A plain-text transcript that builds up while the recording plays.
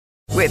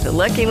With the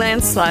Lucky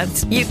Land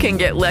Slots, you can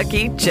get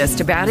lucky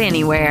just about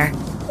anywhere.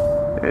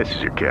 This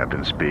is your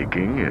captain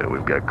speaking.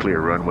 We've got clear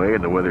runway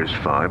and the weather's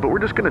fine, but we're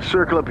just going to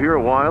circle up here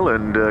a while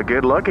and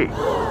get lucky.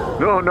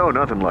 No,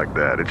 nothing like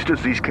that. It's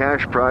just these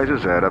cash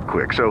prizes add up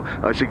quick. So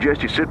I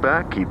suggest you sit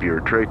back, keep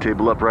your tray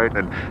table upright,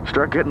 and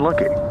start getting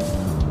lucky.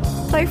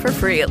 Play for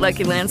free at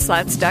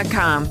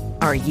LuckyLandSlots.com.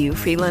 Are you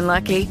feeling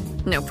lucky?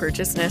 No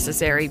purchase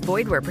necessary.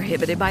 Void where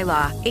prohibited by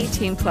law.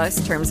 18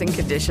 plus terms and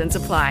conditions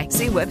apply.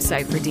 See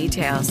website for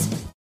details.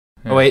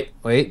 Oh, wait.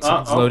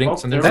 Something's loading.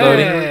 Something's there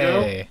loading. we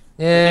go. Yay.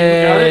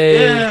 Got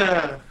it?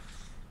 Yeah.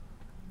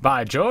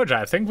 By George,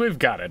 I think we've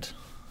got it.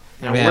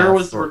 Now, Yeah, where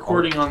was the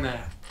recording on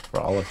that? For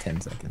all of 10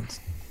 seconds.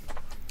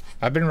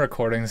 I've been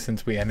recording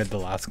since we ended the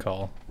last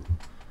call.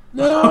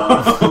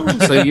 No.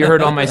 So you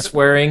heard all my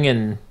swearing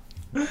and...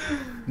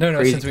 No,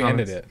 Crazy since we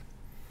comments. ended it.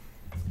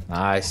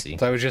 I see.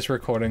 So I was just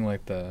recording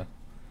like the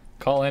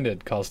call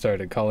ended, call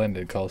started, call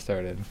ended, call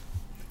started.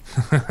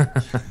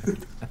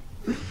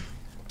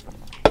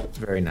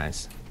 Very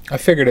nice. I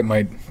figured it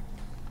might,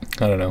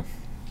 I don't know,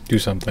 do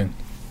something.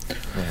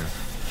 Yeah.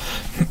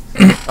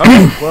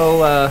 Okay,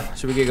 well,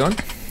 should we get going?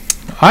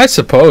 I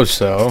suppose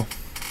so.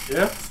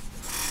 Yeah.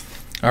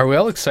 Are we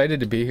all excited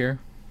to be here?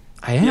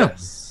 I am.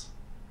 Yes.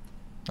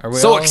 Are we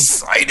So all...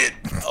 excited!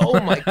 Oh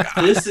my god.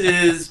 This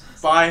is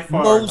by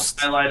far Most-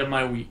 the highlight of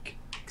my week.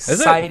 Is it?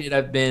 Excited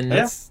I've been.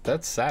 That's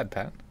sad,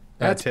 Pat.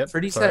 That's tip.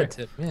 pretty Sorry. sad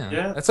tip. Yeah.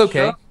 Yeah, That's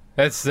okay. sure.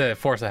 That's the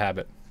force of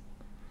habit.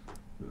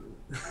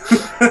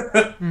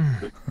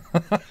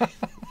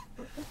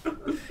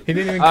 He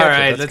didn't even catch All it.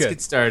 right, That's let's good.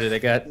 get started.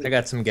 I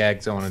got some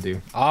gags I want to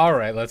do. All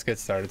right, let's get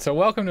started. So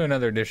welcome to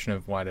another edition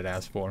of Why Did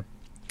Ask For?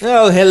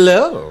 Oh,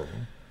 hello.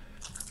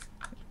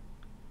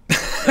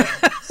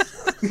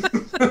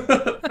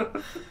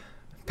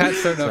 Pat's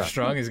starting off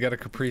strong. He's got a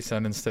Capri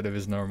Sun instead of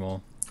his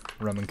normal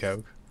rum and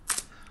coke.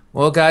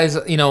 Well, guys,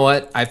 you know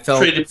what? I felt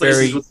Traded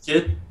places with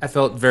kid. I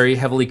felt very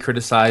heavily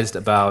criticized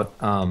about,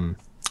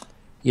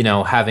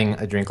 having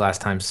a drink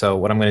last time. So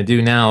what I'm going to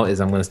do now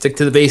is I'm going to stick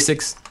to the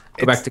basics.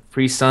 Go back to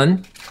Capri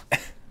Sun.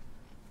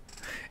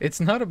 It's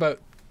not about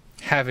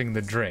having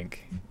the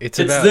drink. It's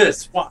It's about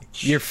this.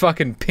 Watch. your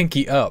fucking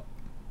pinky up.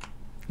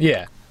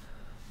 Yeah.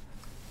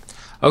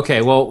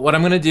 Okay, well, what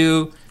I'm going to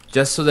do,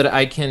 just so that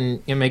I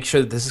can make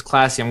sure that this is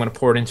classy, I'm going to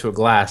pour it into a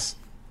glass.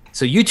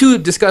 So you two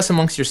discuss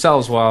amongst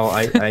yourselves while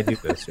I do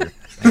this here.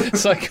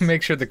 So I can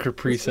make sure the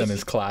Capri Sun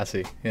is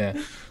classy.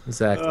 Yeah.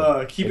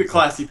 Exactly. Keep it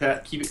classy,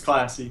 Pat. Keep it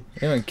classy.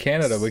 In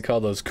Canada, we call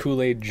those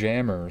Kool-Aid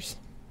jammers.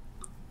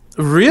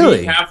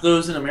 Really? We have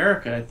those in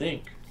America, I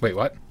think. Wait,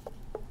 what?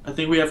 I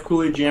think we have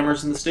Kool-Aid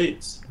jammers in the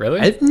States. Really?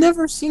 I've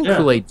never seen Yeah.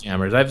 Kool-Aid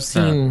jammers. I've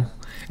seen...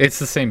 It's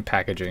the same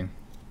packaging.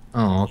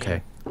 Oh,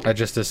 okay. I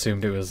just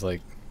assumed it was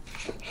like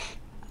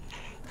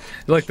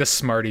the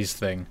Smarties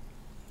thing.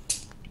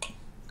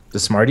 The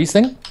Smarties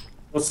thing?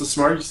 What's the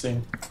smartest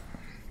thing?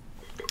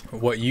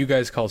 What you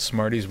guys call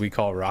Smarties, we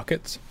call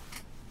Rockets.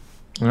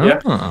 Yeah.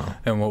 Oh.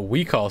 And what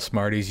we call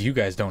Smarties, you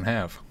guys don't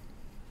have.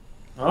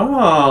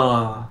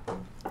 Ah.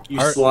 You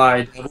Our-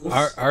 slide. devils.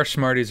 Our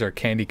Smarties are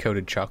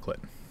candy-coated chocolate.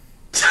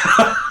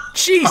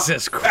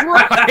 Jesus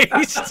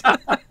Christ!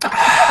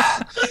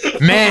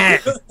 Man!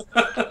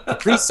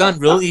 Capri Sun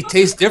really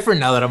tastes different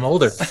now that I'm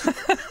older.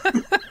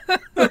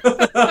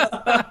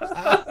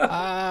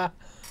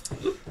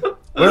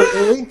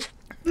 Really?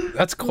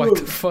 That's quite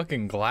the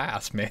fucking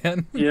glass,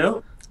 man.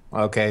 Yep.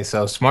 Okay,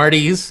 so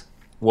Smarties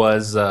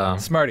was...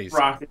 Smarties,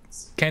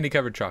 Rockets.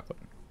 candy-covered chocolate.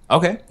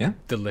 Okay, yeah.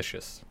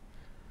 Delicious.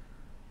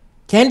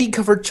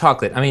 Candy-covered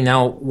chocolate. I mean,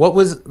 now, what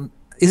was...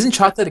 Isn't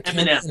chocolate a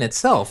candy M&M. in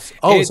itself?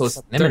 Oh, so it's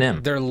like an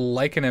M&M. They're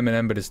like an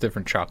M&M, but it's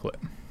different chocolate.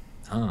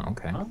 Oh,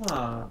 okay.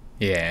 Ah.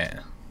 Yeah.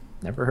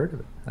 Never heard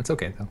of it. That's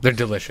okay, though. They're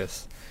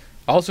delicious.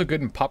 Also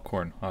good in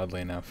popcorn,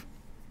 oddly enough.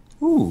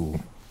 Ooh.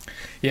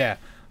 Yeah.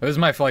 It was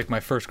my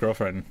first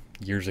girlfriend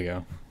years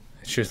ago.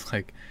 She was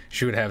like,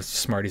 she would have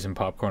Smarties and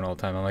popcorn all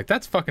the time. I'm like,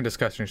 that's fucking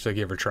disgusting. She's like,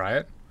 you ever try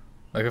it?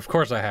 Like, of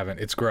course I haven't.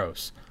 It's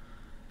gross.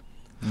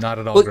 Not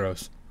at all Well,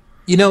 gross.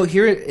 You know,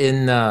 here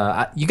in...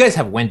 you guys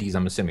have Wendy's,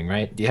 I'm assuming,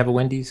 right? Do you have a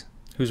Wendy's?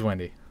 Who's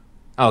Wendy?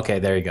 Okay,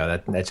 there you go.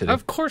 That should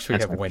Of course we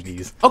that's have fine.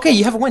 Wendy's. Okay,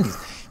 you have a Wendy's.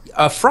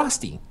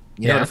 Frosty.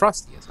 You know Yeah. what a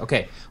Frosty is?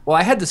 Okay. Well,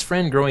 I had this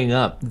friend growing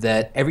up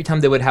that every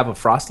time they would have a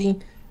Frosty,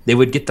 they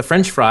would get the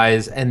French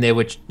fries and they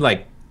would,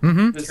 like,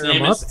 His tear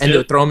name them up is and they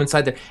would Tip. throw them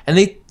inside there. And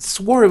they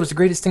swore it was the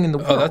greatest thing in the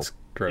world. Oh, that's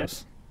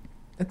gross.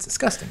 That's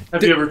disgusting.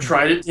 Have you ever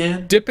tried it,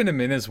 Dan? Dipping them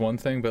in is one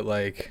thing, but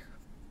like...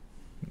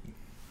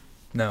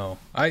 No.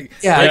 Yeah,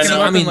 like, no,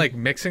 I mean, I mean- like,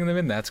 mixing them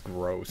in, that's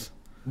gross.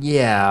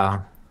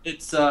 Yeah.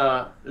 It's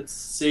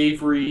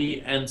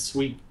savory and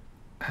sweet.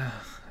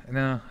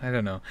 No, I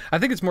don't know. I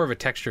think it's more of a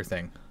texture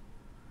thing.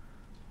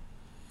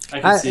 I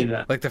can see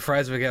that. Like the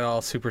fries would get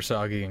all super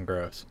soggy and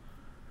gross.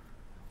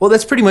 Well,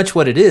 that's pretty much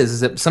what it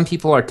is that some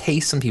people are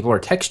taste, some people are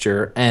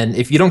texture. And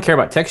if you don't care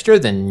about texture,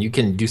 then you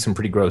can do some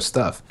pretty gross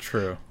stuff.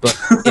 True. But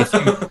if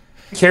you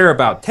care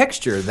about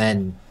texture,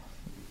 then,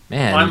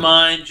 man. My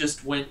mind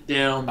just went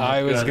down. the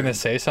I was gutter. going to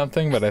say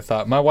something, but I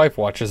thought my wife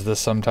watches this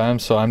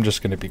sometimes, so I'm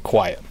just going to be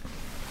quiet.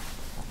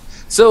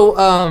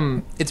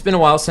 So, it's been a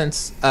while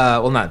since,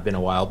 well, not been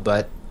a while,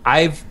 but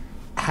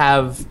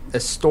have a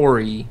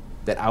story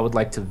that I would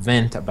like to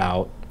vent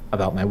about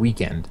my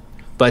weekend.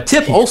 But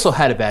Tip also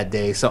had a bad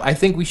day, so I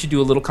think we should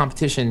do a little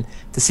competition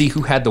to see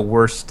who had the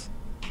worst,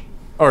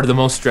 or the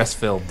most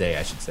stress-filled day,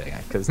 I should say.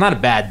 Because it's not a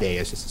bad day,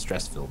 it's just a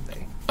stress-filled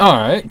day. All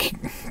right,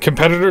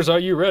 competitors, are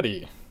you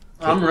ready?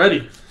 I'm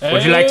ready.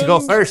 Would you like to go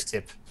first,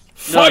 Tip?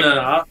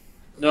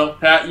 No,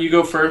 Pat, you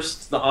go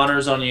first. The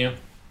honor's on you.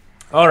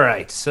 All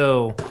right,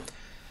 so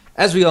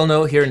as we all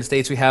know, here in the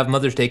States, we have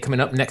Mother's Day coming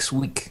up next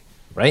week,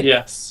 right?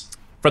 Yes.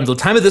 From the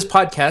time of this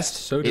podcast,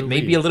 So do it may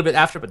we. be a little bit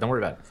after, but don't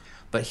worry about it.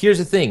 But here's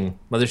the thing.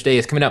 Mother's Day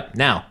is coming up.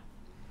 Now,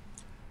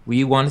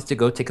 we wanted to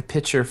go take a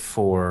picture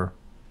for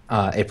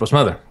April's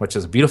mother, which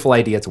is a beautiful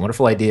idea. It's a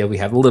wonderful idea. We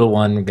have a little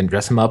one. We're going to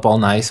dress him up all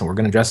nice, and we're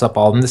going to dress up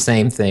all in the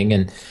same thing.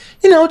 And,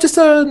 just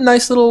a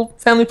nice little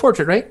family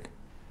portrait, right?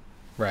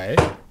 Right.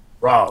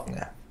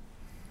 Wrong.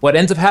 What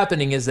ends up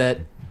happening is that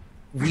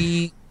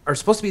we are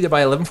supposed to be there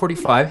by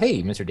 11:45.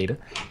 Hey, Mr. Data.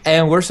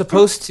 And we're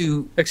supposed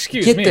to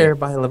Excuse get me. there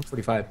by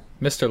 11:45.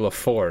 Mr.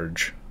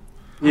 LaForge.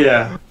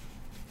 Yeah.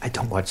 I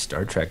don't watch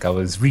Star Trek. I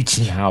was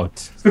reaching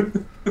out.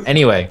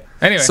 Anyway.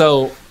 Anyway.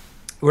 So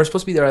we're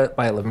supposed to be there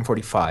by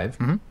 11:45.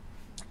 Mhm.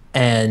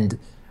 And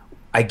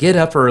I get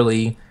up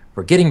early.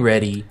 We're getting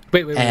ready.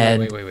 Wait.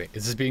 and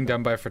Is this being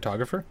done by a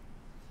photographer?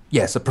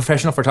 Yes, a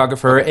professional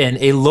photographer in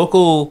a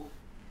local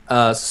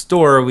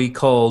store we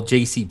call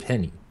J.C.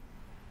 Penney.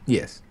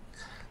 Yes.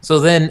 So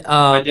then,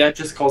 My dad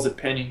just calls it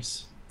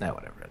pennies.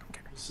 whatever. I don't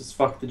care. This is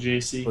fuck the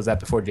JC. Was that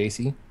before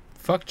J.C.?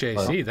 Fuck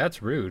JC,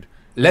 that's rude.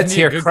 Let's Isn't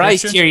he a hear good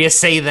Christ Christian? hear you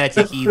say that,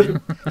 you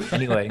heathen.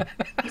 Anyway,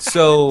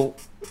 so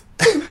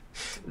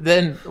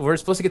then we're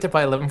supposed to get there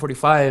by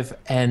 11:45,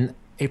 and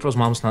April's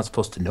mom's not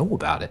supposed to know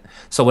about it.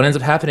 So what ends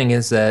up happening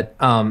is that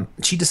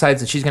she decides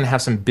that she's going to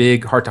have some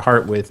big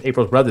heart-to-heart with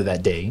April's brother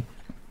that day.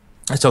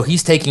 And so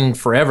he's taking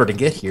forever to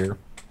get here.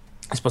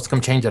 He's supposed to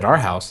come change at our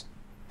house,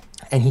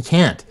 and he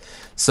can't.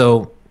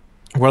 So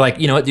we're like,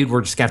 you know what, dude,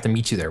 we're just going to have to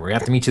meet you there. We're going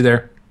to have to meet you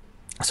there.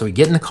 So we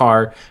get in the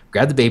car,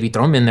 grab the baby,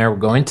 throw him in there. We're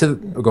going to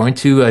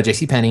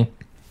JCPenney,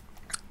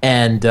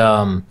 and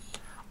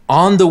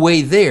on the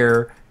way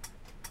there,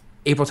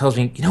 April tells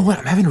me, you know what?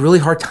 I'm having a really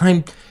hard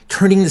time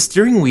turning the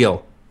steering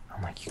wheel.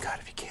 I'm like, you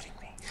gotta be kidding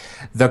me.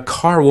 The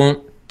car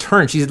won't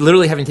turn. She's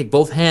literally having to take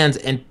both hands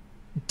and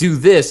do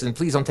this, and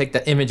please don't take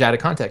that image out of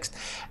context.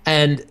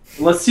 And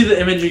Let's see the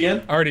image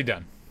again. Already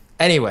done.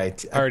 anyway,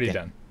 Already Dan,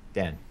 done.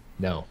 Dan,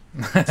 no.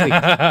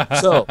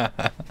 So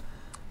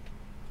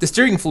the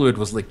steering fluid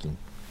was leaking.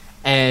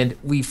 And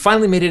we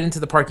finally made it into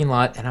the parking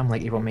lot, and I'm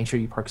like, April, make sure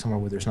you park somewhere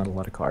where there's not a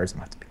lot of cars. I'm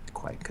going to have to be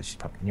quiet because she's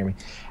probably going to hear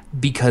me.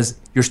 Because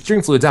your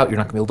steering fluid's out, you're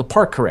not going to be able to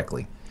park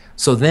correctly.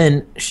 So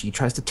then she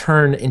tries to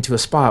turn into a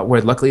spot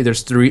where luckily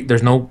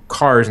there's no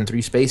cars in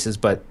 3 spaces,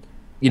 but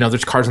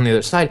there's cars on the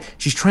other side.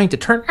 She's trying to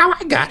turn. Oh,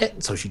 I got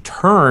it. So she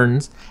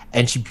turns,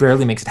 and she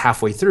barely makes it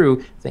halfway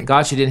through. Thank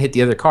God she didn't hit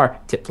the other car.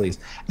 Tip, please.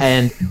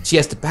 And she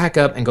has to back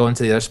up and go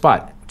into the other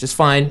spot, which is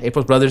fine.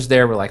 April's brother's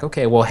there. We're like,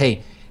 okay, well,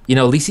 hey,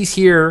 at least he's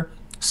here,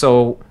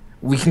 so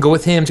we can go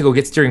with him to go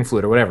get steering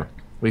fluid or whatever.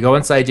 We go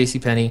inside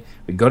JCPenney.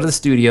 We go to the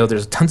studio.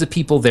 There's tons of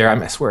people there.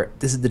 I swear,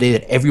 this is the day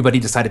that everybody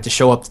decided to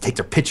show up to take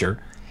their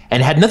picture.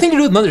 And it had nothing to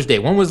do with Mother's Day.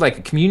 One was like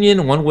a communion,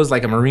 and one was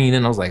like a Marine,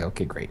 and I was like,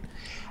 okay, great.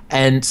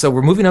 And so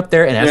we're moving up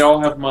there, and They all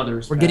have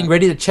mothers. we're getting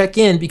ready to check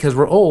in because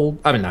we're old.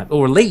 I mean,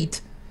 we're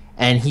late.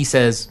 And he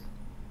says,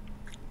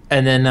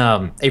 and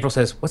then April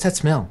says, what's that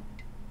smell?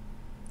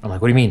 I'm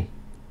like, what do you mean?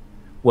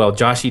 Well,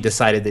 Joshy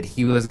decided that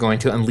he was going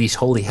to unleash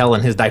holy hell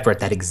in his diaper at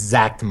that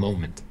exact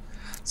moment.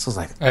 So I was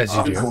like, As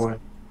you Good do. boy.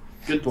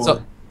 Good boy.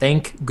 so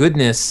thank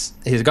goodness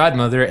his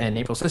godmother and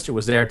April's sister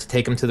was there to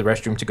take him to the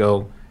restroom to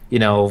go,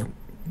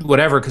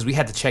 whatever, because we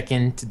had to check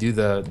in to do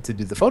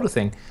the photo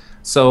thing.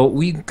 So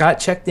we got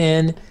checked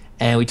in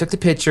and we took the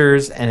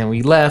pictures and then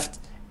we left.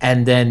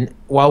 And then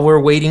while we're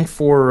waiting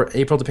for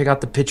April to pick out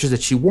the pictures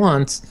that she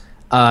wants,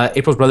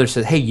 April's brother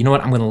said, hey, you know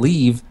what? I'm going to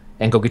leave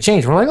and go get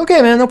changed. We're like,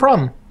 okay, man, no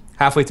problem.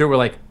 Halfway through, we're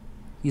like,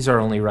 he's our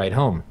only ride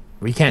home.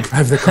 We can't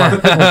drive the car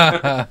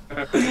home.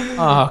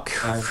 Oh,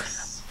 God.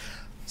 Nice.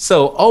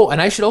 So,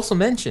 and I should also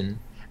mention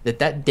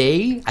that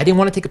day, I didn't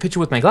want to take a picture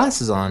with my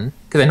glasses on,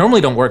 because I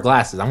normally don't wear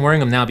glasses. I'm wearing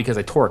them now because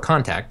I tore a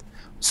contact.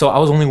 So I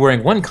was only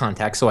wearing one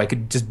contact, so I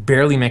could just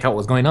barely make out what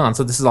was going on.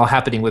 So this is all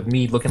happening with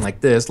me looking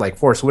like this, like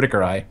Forrest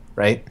Whitaker eye,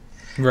 right?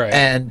 Right.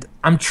 And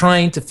I'm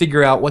trying to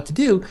figure out what to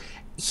do.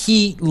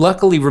 He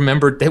luckily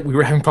remembered that we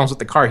were having problems with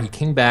the car. He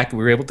came back. We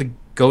were able to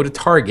go to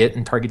Target,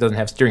 and Target doesn't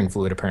have steering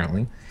fluid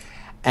apparently.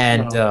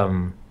 And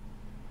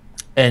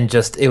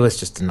it was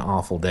just an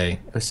awful day.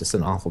 It was just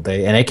an awful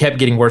day, and it kept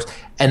getting worse.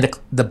 And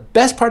the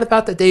best part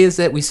about that day is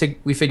that we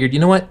figured, you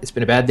know what? It's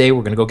been a bad day.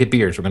 We're gonna go get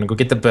beers. We're gonna go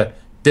get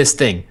this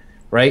thing,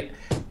 right?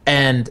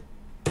 And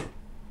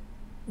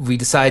we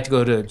decided to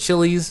go to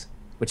Chili's,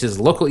 which is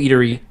a local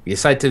eatery. We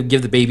decided to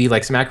give the baby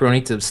like some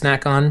macaroni to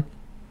snack on.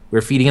 We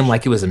were feeding him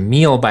like it was a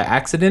meal by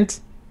accident.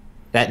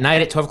 That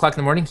night at 12 o'clock in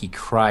the morning, he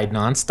cried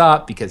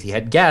nonstop because he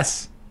had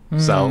gas.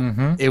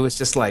 So it was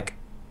just like,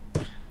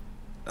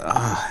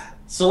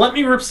 So let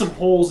me rip some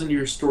holes into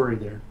your story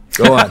there.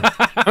 Go on.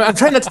 I'm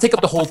trying not to take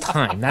up the whole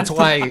time. That's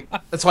why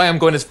I'm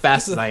going as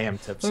fast as I am,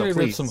 Tip. So Let me rip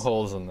please. some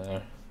holes in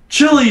there.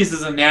 Chili's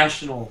is a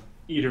national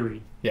eatery.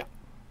 Yeah,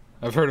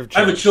 I've heard of. I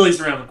have a Chili's.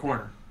 Chili's around the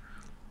corner.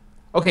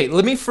 Okay,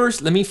 let me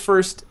first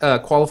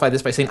qualify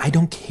this by saying I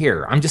don't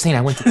care. I'm just saying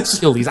I went to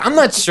Chili's. I'm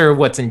not sure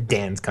what's in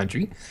Dan's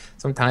country.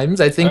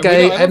 Sometimes I think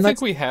I don't I'm think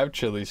not. we have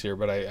Chili's here,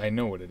 but I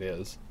know what it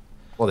is.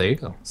 Well, there you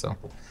go. So,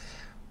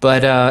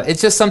 but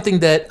it's just something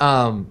that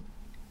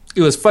it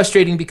was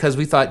frustrating because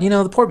we thought,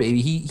 the poor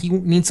baby, he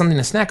needs something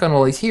to snack on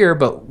while he's here,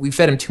 but we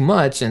fed him too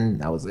much, and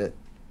that was it.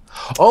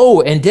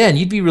 Oh, and Dan,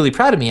 you'd be really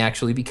proud of me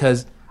actually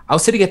because I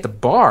was sitting at the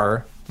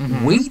bar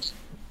waiting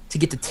to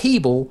get the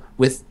table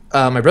with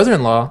my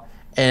brother-in-law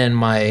and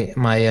my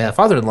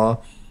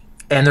father-in-law,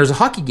 and there's a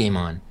hockey game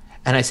on,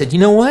 and I said, you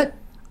know what?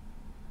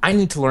 I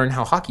need to learn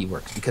how hockey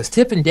works because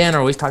Tip and Dan are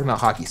always talking about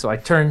hockey. So I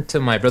turned to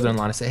my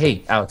brother-in-law and I said,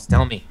 "Hey, Alex,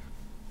 tell me,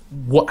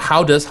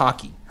 how does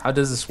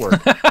this work?"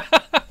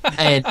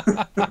 And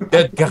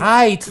the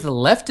guy to the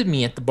left of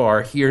me at the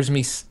bar hears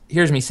me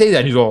say that,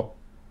 and he's all,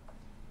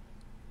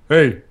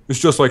 "Hey, it's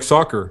just like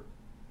soccer.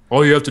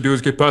 All you have to do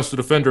is get past the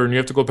defender, and you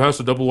have to go past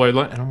the double wide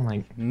line." And I'm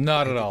like,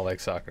 Not at all like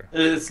soccer.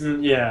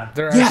 Yeah.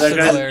 There are yeah, that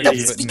guy's similarities, an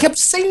idiot. but he no. kept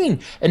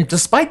saying, and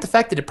despite the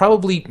fact that it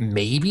probably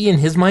maybe in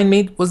his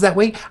mind was that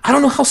way, I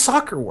don't know how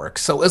soccer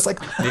works. So it's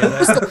like,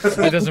 Yeah,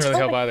 it doesn't really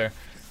help either.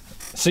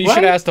 So you should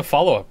Right? ask the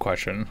follow-up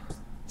question.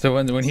 So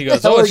when he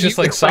goes, hell "Oh, it's are just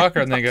you like doing? soccer,"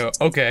 and they go,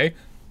 "Okay,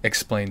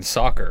 explain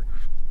soccer."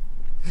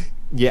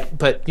 yeah,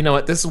 but you know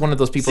what? This is one of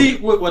those people. See,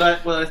 what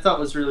I thought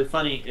was really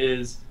funny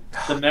is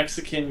the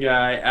Mexican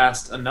guy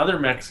asked another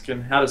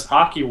Mexican, "How does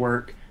hockey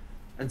work?"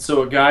 And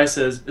so a guy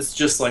says, "It's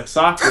just like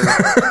soccer."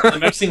 The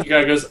Mexican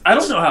guy goes, "I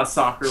don't know how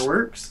soccer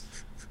works."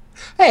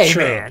 Hey,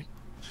 Sure. man.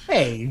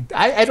 Hey,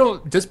 I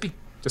don't just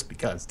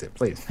because, Tip,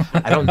 please.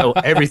 I don't know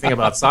everything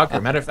about soccer.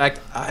 Matter of fact,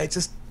 I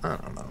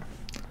don't know.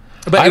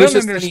 But I it was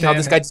don't just funny how understand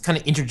this guy just kind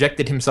of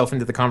interjected himself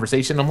into the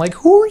conversation. I'm like,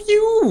 who are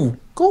you?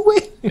 Go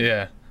away.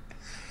 Yeah,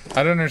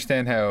 I don't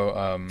understand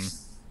how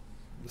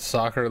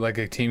soccer, like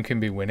a team can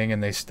be winning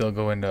and they still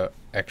go into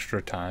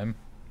extra time.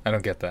 I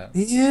don't get that.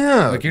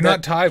 Yeah. Like you're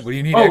not tied. What do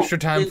you need extra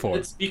time for?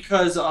 It's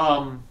because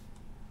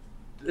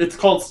it's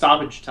called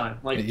stoppage time.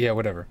 Like Yeah,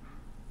 whatever.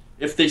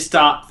 if they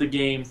stop the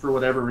game for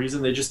whatever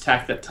reason, they just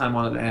tack that time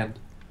on at the end.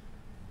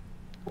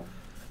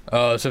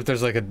 So if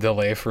there's like a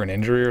delay for an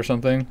injury or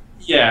something.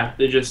 Yeah,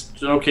 they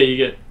just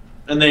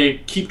and they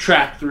keep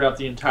track throughout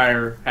the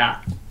entire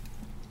half.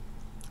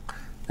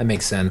 That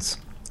makes sense.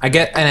 And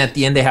at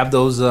the end they have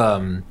those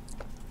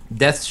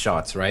death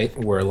shots, right?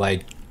 Where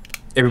like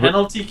everybody.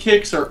 Penalty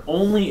kicks are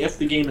only if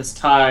the game is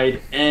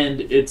tied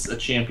and it's a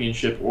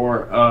championship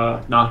or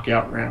a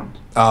knockout round.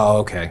 Oh,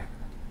 okay.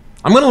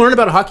 I'm gonna learn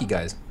about hockey,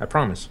 guys. I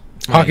promise.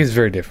 Hockey is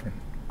very different.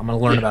 I'm gonna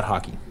learn Yeah. about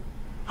hockey.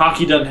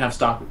 Hockey doesn't have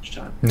stoppage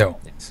time. No,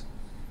 Yes.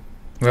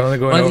 we only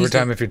go One in of these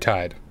overtime days- if you're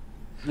tied.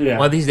 Yeah.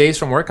 One of these days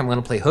from work, I'm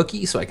gonna play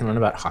hooky so I can learn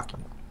about hockey.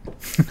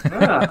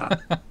 Ah.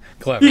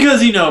 Clever.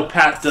 Because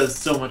Pat does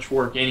so much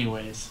work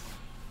anyways.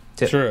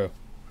 Tip. True.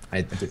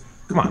 I do.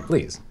 Come on,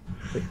 please.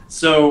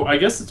 So I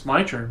guess it's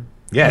my turn.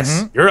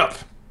 Yes, you're up.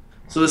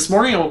 So this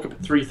morning I woke up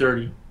at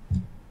 3:30.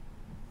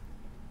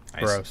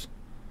 Nice. Gross.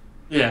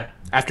 Yeah.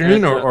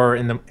 Afternoon And, or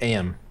in the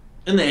AM?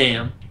 in the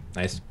AM.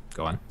 Nice.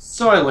 Go on.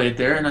 So I laid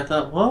there and I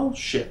thought, well,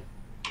 shit.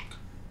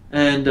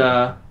 And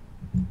got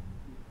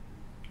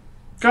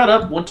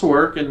up, went to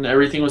work, and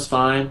everything was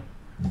fine.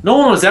 No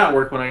one was at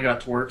work when I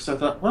got to work, so I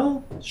thought,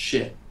 well,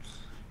 shit.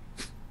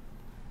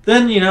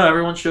 Then,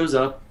 everyone shows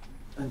up.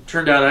 And it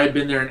turned out I had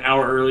been there an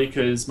hour early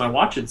because my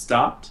watch had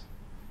stopped.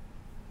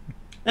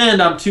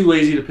 And I'm too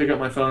lazy to pick up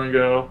my phone and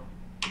go,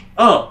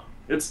 oh,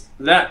 it's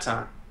that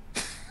time.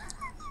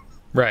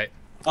 Right.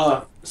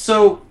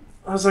 So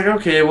I was like,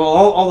 okay, well,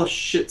 all the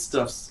shit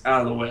stuff's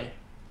out of the way.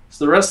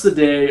 So the rest of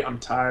the day, I'm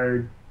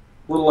tired,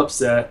 a little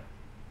upset.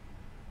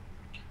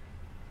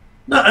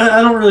 No,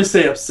 I don't really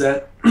say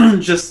upset,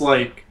 just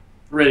like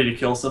ready to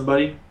kill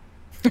somebody.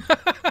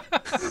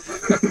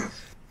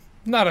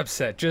 Not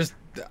upset. Just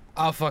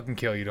I'll fucking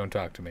kill you. Don't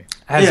talk to me.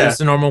 As Yeah. is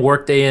the normal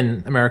work day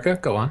in America.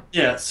 Go on.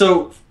 Yeah,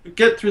 so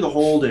get through the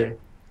whole day.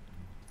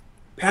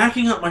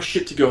 Packing up my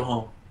shit to go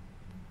home.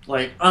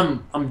 Like,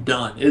 I'm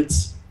done.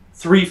 It's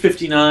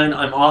 3:59.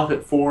 I'm off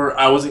at 4.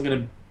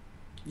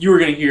 You were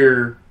gonna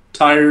hear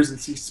tires and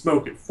see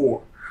smoke at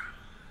 4.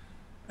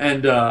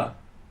 And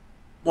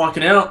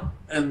walking out,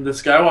 and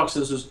this guy walks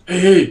in and says,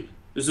 hey,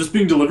 is this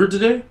being delivered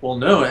today? Well,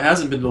 no, it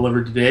hasn't been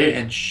delivered today,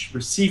 and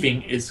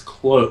receiving is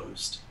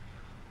closed.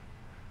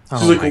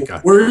 She's like, well,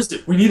 where is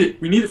it? We need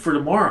it for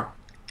tomorrow.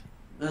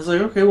 And I was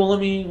like, okay, well, let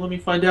me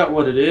find out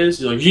what it is.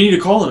 He's like, you need to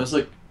call him. It's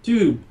like,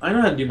 dude, I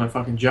know how to do my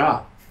fucking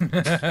job.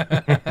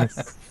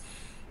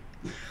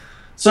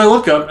 So I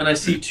look up and I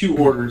see 2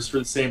 orders for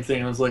the same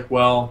thing. I was like,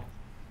 well,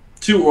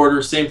 2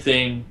 orders, same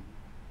thing,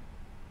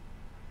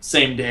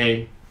 same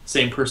day,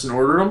 same person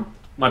ordered them,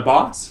 my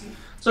boss.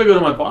 So I go to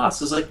my boss.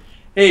 I was like,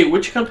 hey,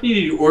 which company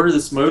did you order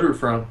this motor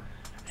from?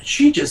 And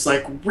she just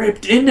like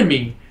ripped into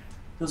me.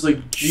 I was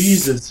like,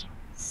 Jesus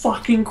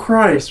fucking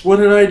Christ, what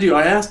did I do?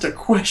 I asked a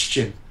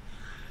question.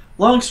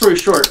 Long story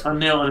short, I'm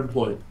now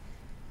unemployed.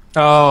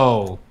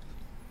 Oh.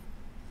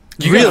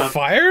 You Really? got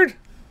fired?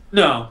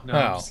 No, I'm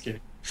Oh. just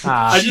kidding.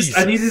 Ah.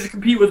 I needed to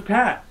compete with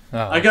Pat.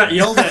 Oh. I got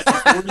yelled at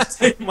before to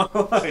save my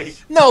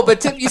life. No, but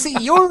Tim, you see,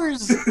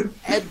 yours.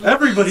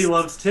 Everybody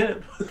loves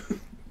Tip.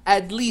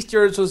 At least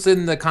yours was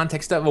in the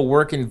context of a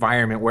work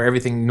environment where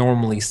everything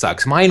normally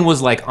sucks. Mine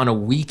was like on a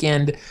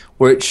weekend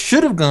where it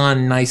should have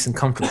gone nice and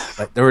comfortable,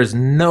 but there is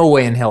no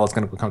way in hell it's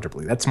going to go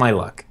comfortably. That's my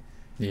luck.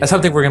 Yeah. That's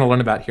something we're going to learn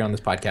about here on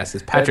this podcast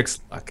is Patrick's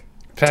luck.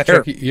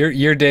 Patrick,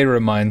 your day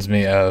reminds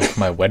me of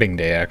my wedding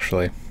day,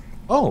 actually.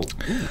 Oh.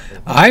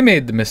 I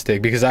made the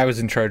mistake because I was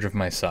in charge of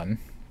my son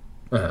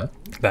Uh-huh.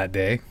 that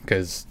day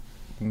because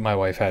my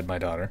wife had my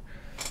daughter.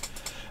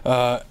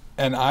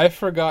 And I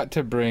forgot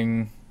to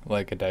bring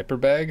like a diaper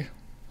bag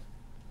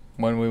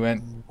when we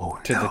went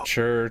to the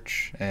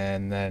church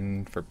and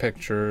then for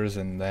pictures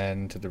and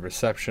then to the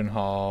reception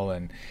hall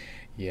and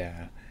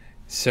yeah.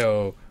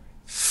 So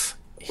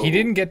he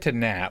didn't get to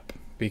nap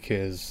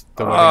because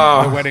the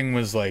wedding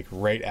was like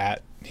right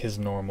at his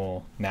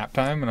normal nap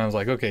time and I was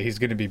like, okay, he's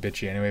going to be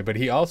bitchy anyway, but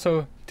he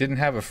also didn't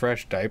have a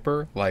fresh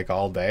diaper like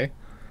all day.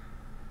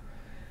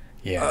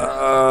 Yeah.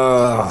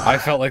 I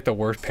felt like the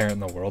worst parent in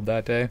the world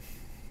that day.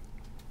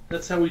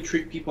 That's how we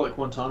treat people at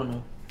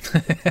Guantanamo.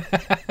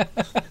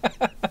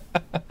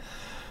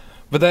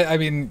 But that, I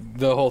mean,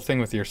 the whole thing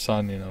with your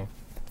son, you know,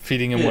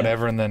 feeding him Yeah.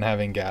 whatever and then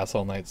having gas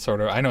all night, sort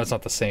of. I know it's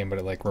not the same, but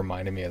it like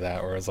reminded me of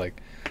that, where it's like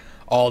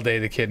all day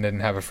the kid didn't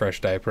have a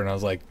fresh diaper, and I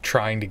was like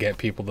trying to get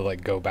people to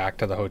like go back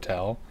to the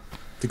hotel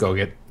To go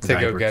get to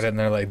go get it, and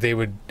they're like, they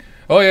would,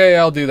 oh yeah,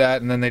 I'll do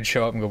that, and then they'd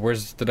show up and go,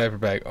 where's the diaper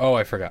bag? Oh,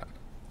 I forgot.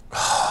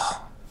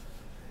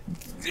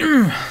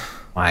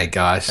 My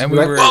gosh. And And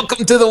we were-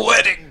 welcome to the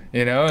wedding.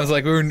 You know, it was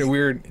like we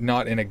were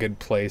not in a good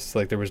place.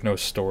 Like there was no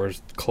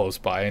stores close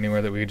by anywhere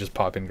that we could just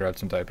pop in and grab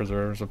some diapers.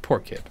 Or it was a poor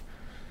kid.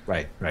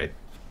 Right. That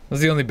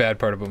was the only bad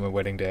part about my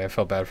wedding day. I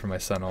felt bad for my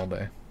son all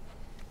day.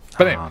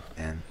 But anyway,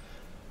 Man.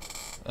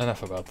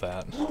 enough about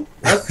that.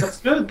 That's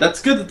good.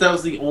 That's good that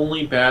was the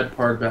only bad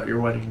part about your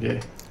wedding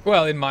day.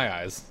 Well, in my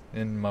eyes,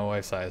 in my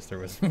wife's eyes, there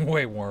was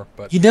way more.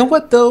 But You know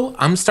what, though?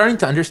 I'm starting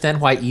to understand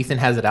why Ethan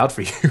has it out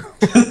for you.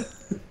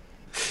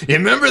 You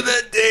remember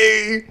that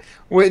day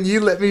when you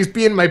let me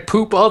be in my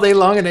poop all day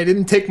long and I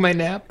didn't take my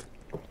nap?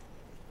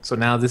 So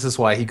now this is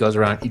why he goes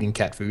around eating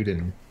cat food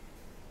and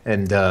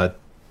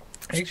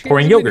Actually,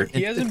 pouring yogurt.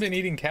 He hasn't been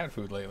eating cat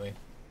food lately.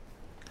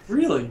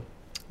 Really?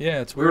 Yeah,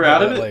 it's We're weird.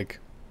 out how of that, it? Like,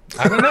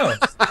 I don't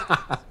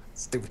know.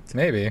 Stupid.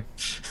 Maybe.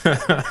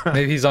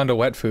 Maybe he's onto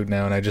wet food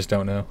now, and I just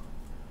don't know.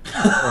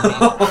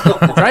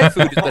 Dry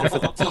food is better for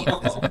the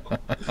teeth, isn't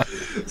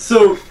it?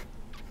 So,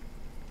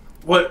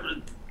 what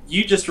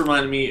you just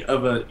reminded me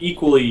of an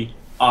equally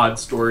odd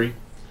story.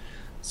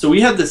 So we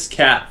had this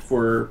cat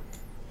for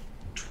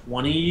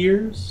 20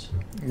 years.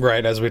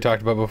 Right, as we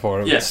talked about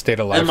before, Yeah. it stayed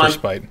alive And for my-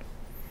 spite.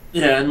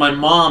 Yeah, and my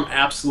mom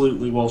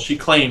absolutely, well, she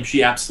claimed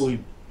she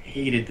absolutely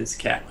hated this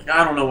cat. Like,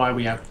 I don't know why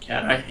we have a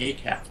cat. I hate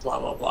cats, blah,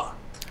 blah, blah.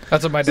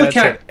 That's what my So dad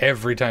cat- said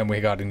every time we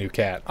got a new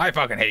cat. I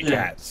fucking hate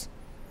Yeah. cats.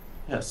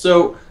 Yeah,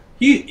 so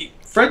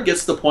Fred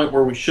gets to the point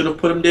where we should have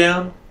put him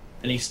down,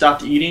 and he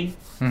stopped eating,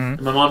 Mhm.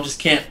 and my mom just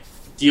can't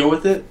deal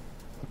with it.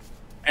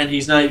 And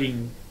he's not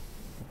eating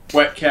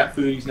wet cat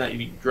food. He's not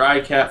eating dry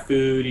cat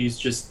food. He's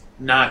just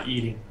not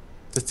eating.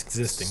 Just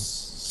existing.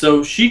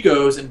 So she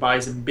goes and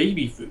buys him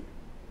baby food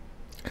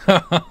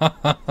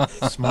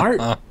Smart.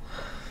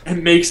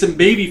 and makes him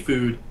baby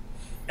food,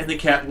 and the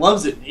cat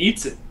loves it and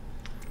eats it.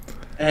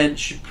 And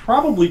she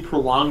probably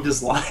prolonged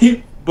his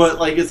life, but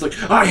like it's like,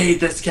 I hate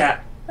this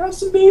cat. Have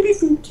some baby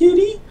food,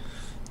 kitty.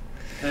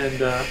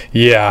 And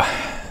Yeah.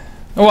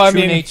 Well, I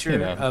True mean, nature you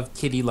know, of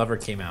kitty lover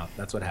came out.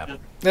 That's what happened.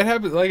 that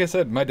happened. Like I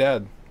said, my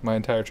dad, my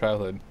entire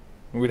childhood,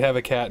 we'd have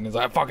a cat, and he's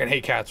like, I fucking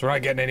hate cats. We're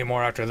not getting any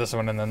more after this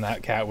one, and then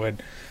that cat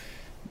would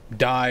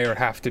die or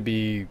have to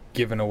be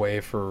given away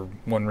for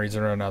one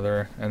reason or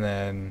another, and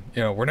then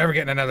we're never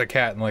getting another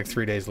cat. And like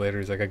 3 days later,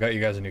 he's like, I got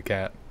you guys a new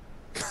cat.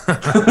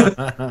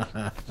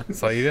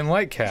 So you didn't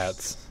like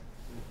cats.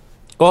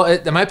 Well,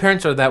 my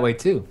parents are that way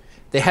too.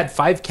 They had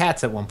 5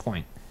 cats at one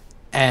point,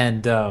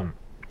 and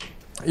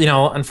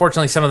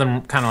unfortunately, some of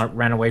them kind of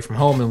ran away from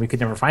home, and we could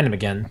never find them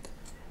again.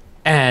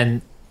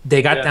 And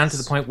they got down to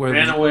the point where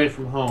ran away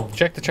from home.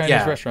 Check the Chinese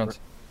Yeah. restaurants.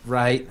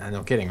 Right,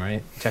 no kidding,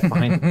 right? Check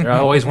behind. I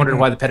always wondered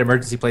why the pet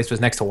emergency place was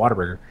next to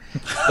Whataburger,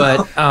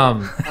 but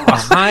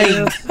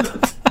behind.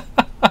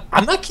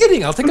 I'm not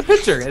kidding. I'll take a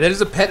picture. There's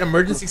a pet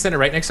emergency center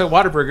right next to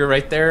Whataburger,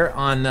 right there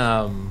on.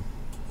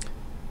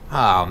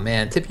 Oh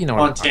man, Tip, you know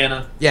what I'm talking about.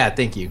 Montana. Yeah,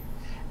 thank you.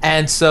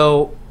 And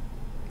so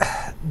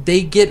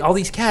they get all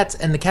these cats,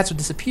 and the cats would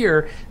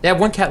disappear. They have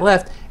one cat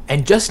left,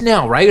 and just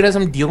now, right as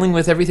I'm dealing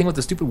with everything with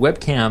the stupid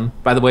webcam.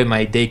 By the way,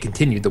 my day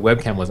continued. The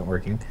webcam wasn't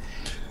working.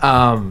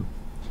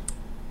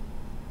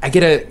 I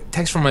get a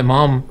text from my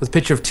mom with a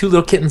picture of 2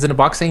 little kittens in a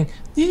box saying,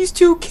 "These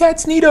 2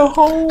 cats need a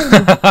home."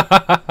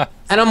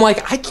 And I'm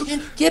like, I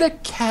can't get a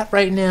cat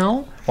right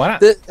now. Why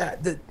not?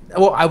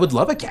 Well, I would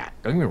love a cat.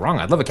 Don't get me wrong.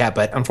 I'd love a cat,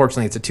 but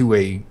unfortunately, it's a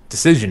two-way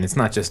decision. It's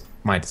not just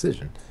my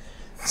decision.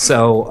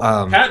 So,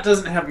 Pat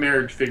doesn't have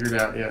marriage figured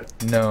out yet.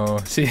 No,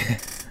 see,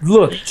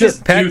 look,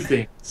 Just Pat- do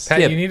things. Pat,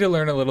 Yeah. you need to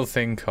learn a little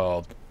thing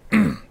called.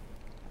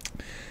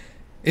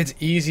 It's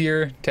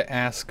easier to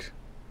ask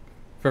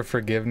for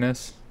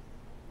forgiveness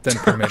than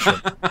permission.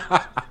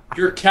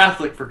 You're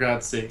Catholic, for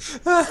God's sake.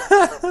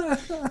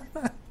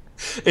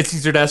 it's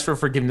easier to ask for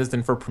forgiveness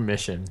than for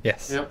permission.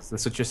 Yes. Yep.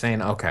 That's what you're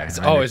saying. Okay.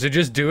 Oh, is it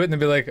just do it and then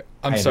be like,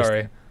 I'm I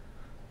sorry.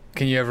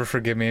 Can you ever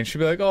forgive me? And she'd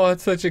be like, oh,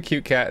 that's such a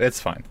cute cat.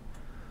 It's fine.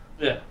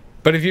 Yeah.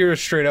 But if you were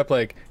straight up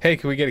like, hey,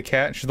 can we get a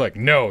cat? And she's like,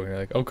 no. And you're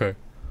like, okay.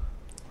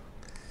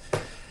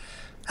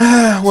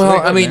 Well,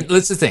 like, I mean, man.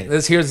 here's the thing.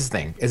 Is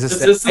It's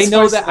that just the I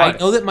know spice that I of life.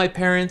 know that my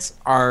parents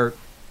are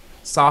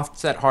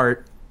soft at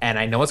heart, and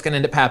I know what's going to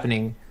end up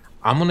happening.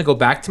 I'm going to go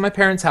back to my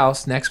parents'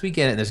 house next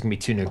weekend, and there's going to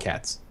be 2 new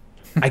cats.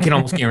 I can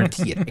almost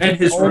guarantee it. I And can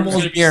his room's almost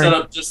going to be guarantee-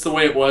 set up just the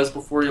way it was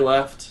before he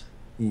left.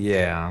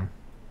 Yeah.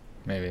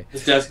 Maybe.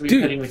 His dad's going to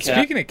be petting Dude, the cat.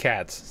 speaking of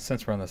cats,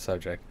 since we're on the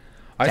subject,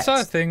 I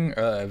saw a thing,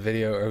 a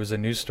video, or it was a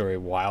news story a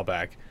while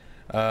back.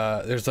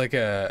 There's like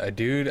a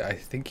dude, I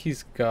think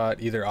he's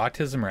got either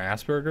autism or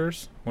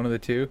Asperger's, one of the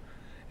two,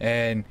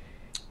 and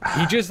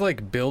he just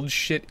like builds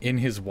shit in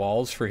his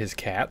walls for his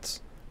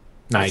cats.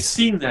 I've Nice.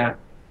 seen that.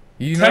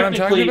 You know what I'm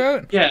talking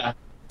about? Yeah.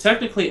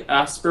 Technically,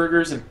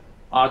 Asperger's and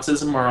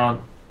autism are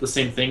on the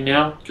same thing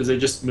now because they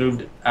just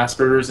moved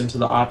Asperger's into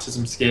the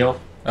autism scale.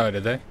 Oh,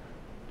 did they?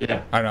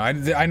 Yeah. I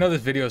don't know. I know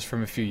this video is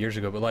from a few years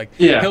ago, but like,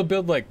 Yeah. he'll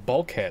build like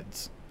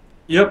bulkheads.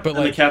 Yep. But, and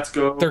like, the cats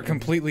go. They're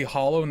completely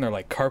hollow and they're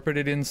like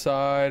carpeted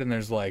inside, and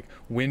there's like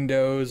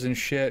windows and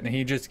shit. And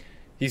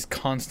he's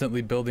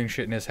constantly building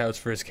shit in his house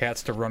for his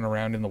cats to run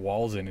around in the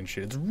walls in and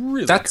shit. It's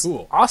really That's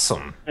cool.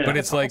 awesome. Yeah, But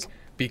that's it's like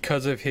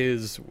because of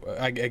his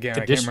I can't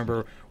Condition.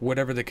 remember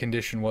whatever the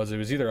condition was. It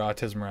was either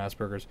autism or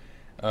Asperger's.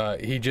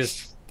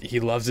 He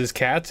loves his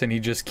cats and he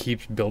just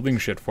keeps building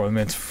shit for them.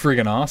 It's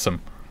friggin'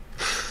 awesome.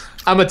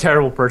 I'm a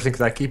terrible person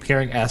because I keep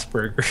hearing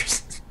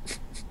Asperger's.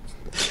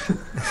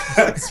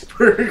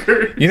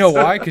 Asperger's. You know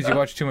why? Because you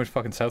watch too much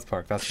fucking South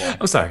Park. That's why.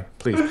 I'm sorry.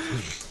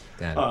 Please.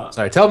 Dan.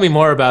 Sorry. Tell me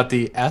more about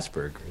the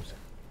Asperger's.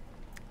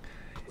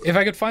 If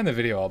I could find the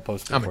video, I'll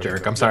post it. I'm a for you.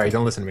 jerk. I'm sorry.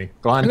 Don't listen to me.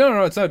 Go on.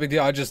 No, it's not a big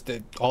deal. I just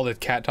all the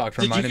cat talk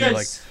you reminded me like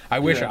guys- I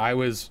wish yeah. I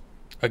was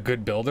a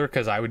good builder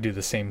because I would do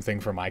the same thing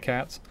for my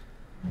cats.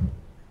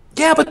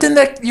 Yeah, but then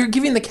you're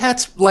giving the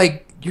cats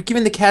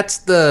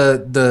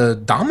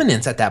the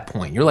dominance at that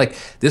point. You're like,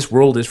 this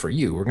world is for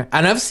you.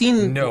 And I've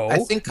seen No, I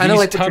think kind of these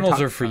like what you're tunnels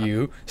talking are for about.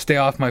 you. Stay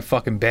off my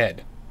fucking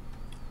bed.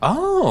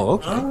 Oh,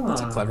 okay.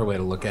 That's a clever way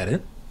to look at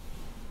it.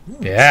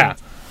 Yeah.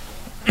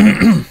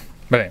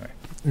 But anyway,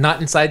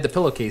 Not inside the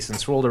pillowcase and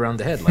swirled around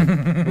the head. Like,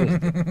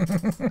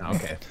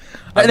 okay.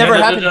 I've That never never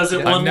happened. does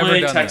it I've one never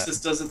way, done Texas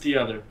does it the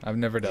other. I've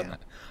never done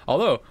that.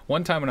 Although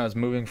one time when I was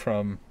moving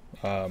from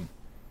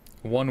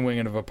one wing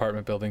of an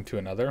apartment building to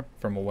another,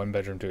 from a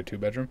 1-bedroom to a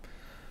 2-bedroom,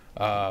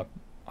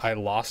 I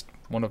lost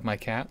one of my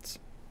cats.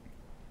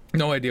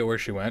 No idea where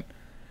she went.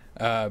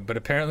 But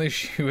apparently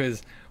she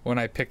was, when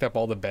I picked up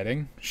all the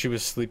bedding, she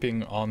was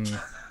sleeping on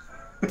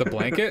the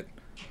blanket.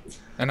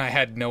 And I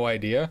had no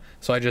idea.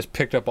 So I just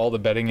picked up all the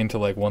bedding into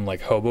like one like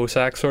hobo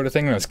sack sort of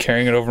thing. And I was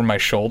carrying it over my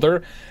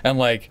shoulder. And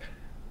like,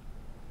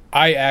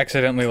 I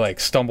accidentally like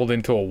stumbled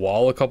into a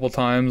wall a couple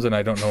times. And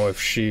I don't know if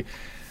she...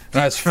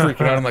 And I was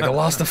freaking out. I'm like, I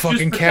lost the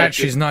fucking cat. protected.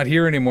 She's not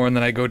here anymore. And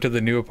then I go to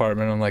the new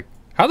apartment. And I'm like,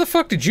 how the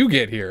fuck did you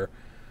get here?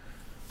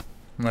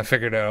 And I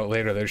figured out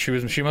later that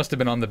she must have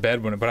been on the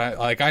bed when.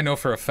 But I know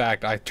for a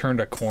fact I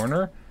turned a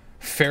corner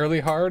fairly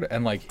hard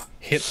and like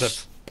hit the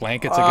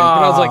blankets again.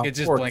 But I was like, it's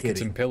just poor blankets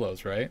kitty. and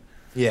pillows, right?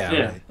 Yeah.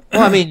 Yeah. Right.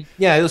 Well, I mean,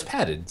 yeah, it was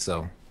padded,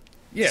 so.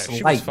 Yeah, she was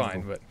Slight.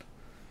 fine, but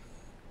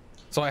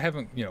so I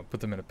haven't, put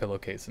them in a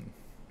pillowcase and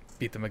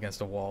beat them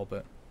against a wall,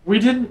 but We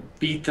didn't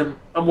beat them.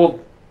 Well,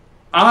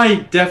 I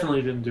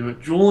definitely didn't do it.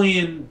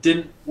 Julian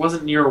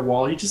wasn't near a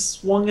wall. He just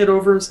swung it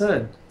over his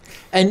head.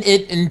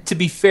 And to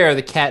be fair,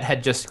 the cat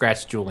had just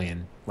scratched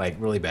Julian, like,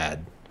 really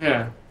bad.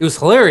 Yeah. It was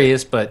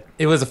hilarious, but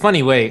it was a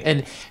funny way.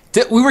 And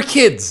we were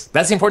kids.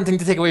 That's the important thing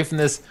to take away from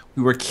this.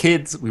 We were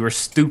kids. We were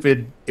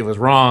stupid. It was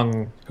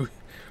wrong.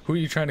 who are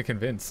you trying to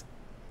convince?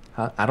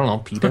 I don't know,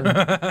 Peter.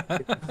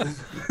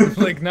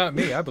 Like, not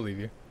me, I believe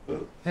you.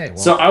 Hey, well.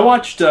 So I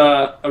watched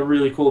a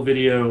really cool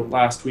video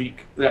last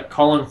week. That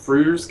Colin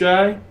Fruiter's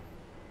guy,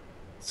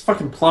 this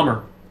fucking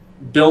plumber,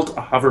 built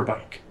a hover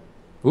bike.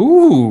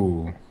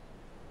 Ooh.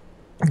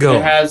 Go.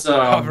 It has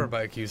Hover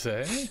bike, you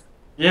say?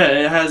 yeah,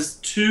 it has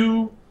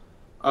 2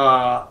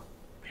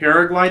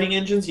 paragliding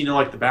engines. You know,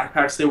 like the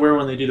backpacks they wear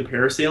when they do the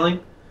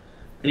parasailing.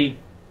 And he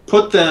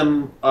put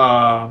them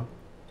on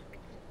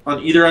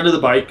either end of the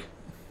bike.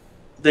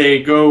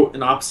 They go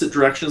in opposite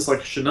directions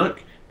like a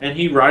Chinook, and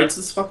he rides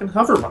this fucking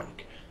hover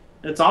bike.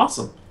 It's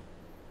awesome.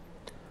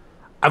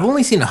 I've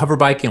only seen a hover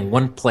bike in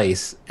one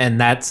place, and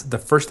that's the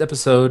first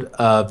episode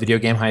of Video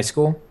Game High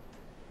School,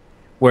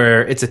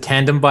 where it's a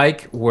tandem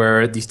bike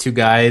where these 2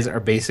 guys are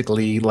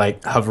basically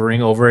like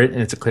hovering over it, and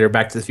it's a clear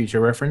Back to the Future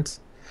reference.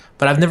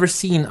 but I've never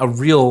seen a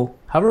real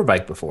hover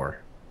bike before.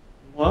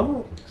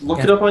 Well, look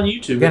it up on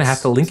YouTube. You're gonna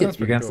have to link sounds it.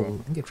 You're gonna have pretty to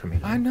cool. link it for me.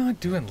 I'm not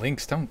doing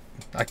links. Don't.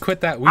 I quit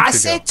that weeks I ago.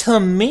 said to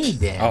me,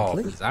 Dan, Oh.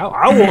 please. I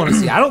want to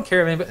see. I don't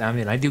care if anybody. I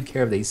mean, I do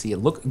care if they see it.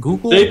 Look,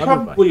 Google. They hover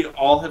bike. probably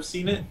all have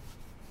seen it.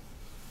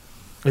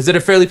 Is it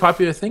a fairly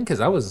popular thing? Because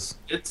I was.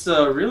 It's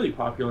a really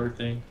popular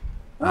thing.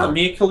 Oh.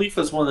 Mia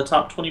Khalifa is one of the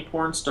top 20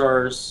 porn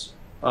stars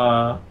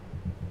of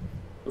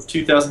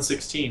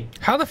 2016.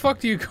 How the fuck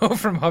do you go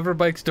from hover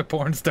bikes to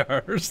porn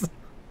stars?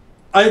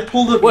 I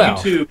pulled up Well,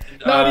 YouTube.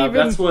 And, not even-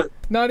 that's what.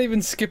 Not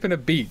even skipping a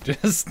beat.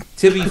 Just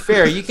To be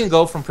fair, you can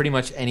go from pretty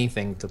much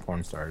anything to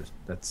porn stars.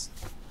 That's.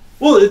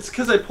 Well, it's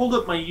because I pulled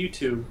up my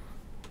YouTube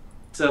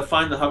to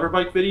find the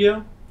hoverbike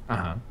video, Uh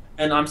huh.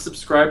 and I'm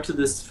subscribed to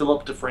this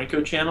Philip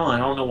DeFranco channel.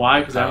 And I don't know why,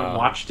 because I haven't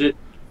watched it in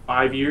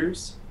 5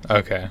 years.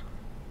 okay.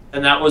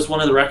 And that was one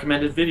of the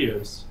recommended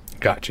videos.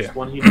 Gotcha.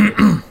 One he did.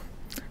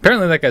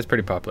 Apparently, that guy's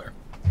pretty popular.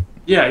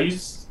 Yeah,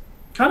 he's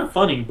kind of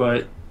funny,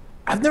 but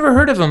I've never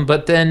heard of him,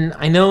 but then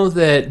I know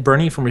that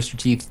Bernie from Rooster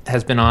Teeth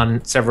has been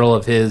on several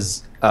of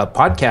his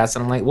podcasts,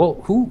 and I'm like, well,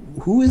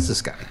 who is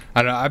this guy?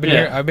 I don't know.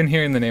 Yeah. I've been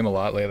hearing the name a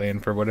lot lately,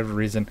 and for whatever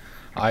reason,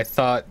 I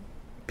thought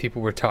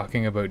people were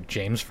talking about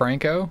James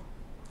Franco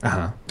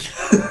Uh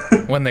huh.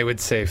 when they would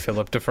say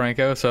Philip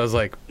DeFranco. So I was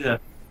like, yeah.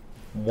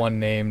 one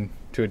name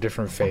to a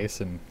different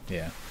face, and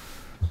yeah.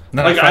 And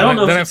then Like, I don't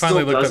know then if I it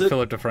finally still looked does up it.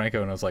 Philip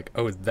DeFranco, and I was like,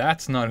 oh,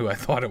 that's not who I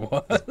thought it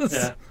was.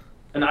 Yeah.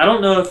 And I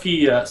don't know if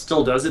he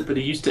still does it, but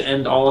he used to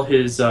end all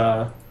his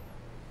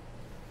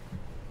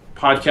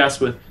podcasts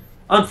with,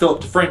 I'm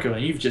Philip DeFranco,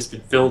 and you've just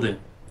been filled in.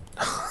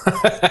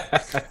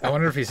 I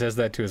wonder if he says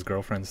that to his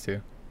girlfriends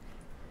too.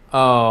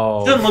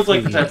 Oh, Doesn't look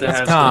like the please. type that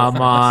has Come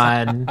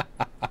on.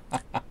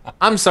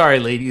 I'm sorry,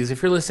 ladies.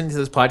 If you're listening to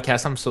this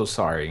podcast, I'm so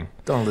sorry.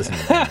 Don't listen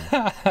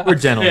to me. We're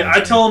gentlemen. Hey,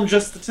 I tell him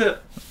just the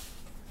tip.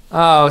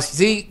 Oh,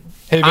 see.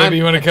 Hey, baby, I'm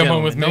you want to a come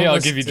home with gentleman. me? Don't I'll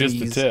listen give you to just a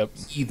these tip.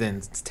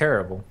 Heathens. It's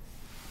terrible.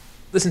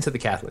 Listen to the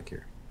Catholic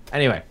here.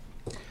 Anyway.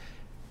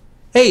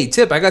 Hey,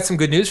 Tip, I got some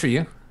good news for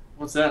you.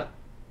 What's that?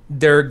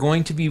 They're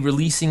going to be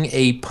releasing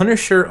a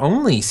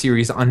Punisher-only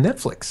series on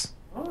Netflix.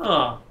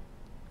 Oh.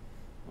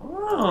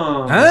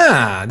 Oh.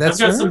 Ah, that's I've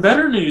got right. some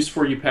better news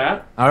for you,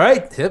 Pat. All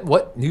right, Tip,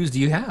 what news do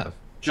you have?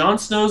 Jon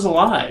Snow's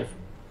alive.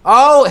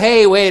 Oh,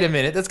 hey, wait a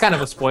minute. That's kind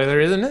of a spoiler,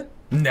 isn't it?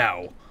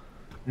 No.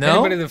 No?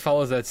 Anybody that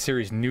follows that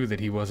series knew that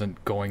he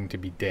wasn't going to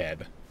be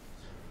dead.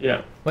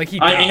 Yeah. Like he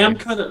I died.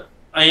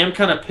 am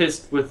kind of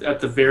pissed with at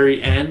the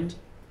very end.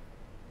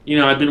 You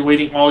know, I've been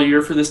waiting all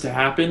year for this to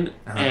happen,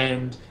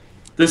 and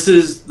this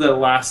is the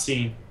last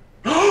scene.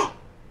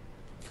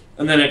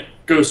 And then it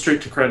goes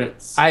straight to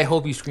credits. I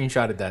hope you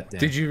screenshotted that, Dan.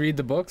 Did you read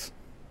the books?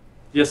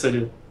 Yes, I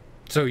did.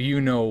 So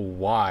you know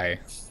why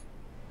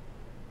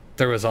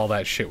there was all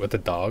that shit with the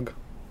dog?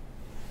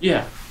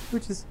 Yeah.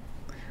 Which is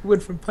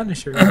went from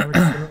Punisher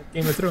to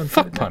Game of Thrones.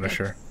 Fuck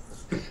Punisher.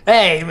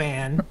 Hey,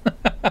 man.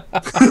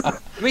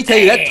 Let me tell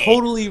you, that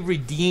totally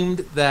redeemed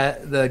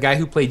the guy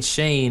who played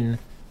Shane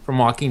from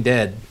Walking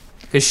Dead.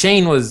 Because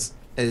Shane was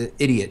an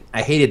idiot.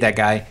 I hated that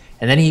guy.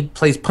 And then he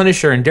plays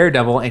Punisher in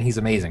Daredevil, and he's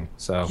amazing.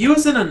 So He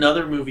was in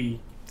another movie.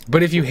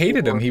 But if you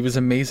hated him, he was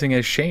amazing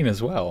as Shane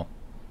as well.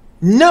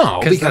 no,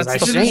 'Cause because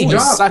that's the Shane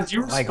point. sucked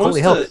You were like supposed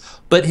holy hell. to-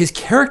 But his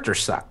character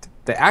sucked.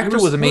 The actor were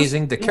was supposed-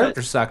 amazing. The yeah.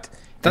 character sucked. And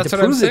That's to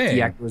what I'm prove that the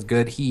saying. actor was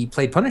good, he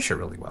played Punisher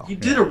really well. He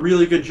did a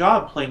really good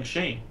job playing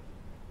Shane.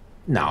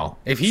 No,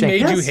 If he Shane-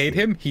 made you Yes. hate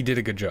him, he did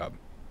a good job.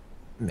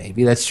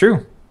 maybe that's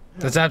true.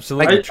 That's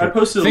absolutely I true.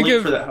 posted a think link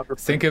of, for that. Hover.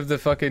 Think of the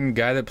fucking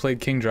guy that played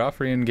King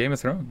Joffrey in Game of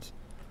Thrones.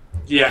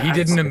 Yeah, He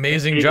did an I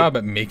amazing hated- job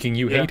at making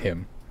you Yeah. hate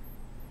him.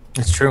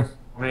 It's true.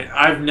 I mean,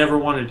 I've never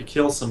wanted to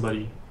kill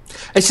somebody.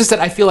 It's just that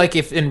I feel like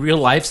if in real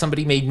life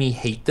somebody made me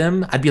hate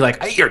them, I'd be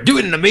like, hey, "You're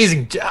doing an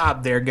amazing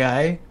job, there,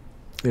 guy."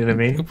 You know what I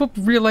mean? Well,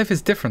 real life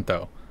is different,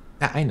 though.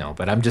 I know,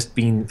 but I'm just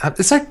being.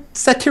 It's like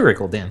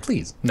satirical, Dan.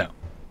 Please. No,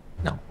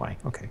 No. Why?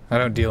 Okay. I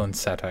don't deal in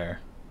satire.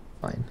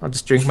 Fine. I'll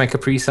just drink my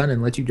Capri Sun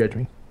and let you judge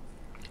me.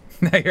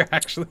 Now you're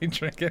actually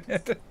drinking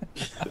it.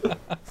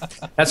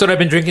 That's what I've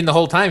been drinking the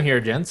whole time here,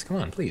 gents. Come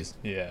on, please.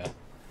 Yeah.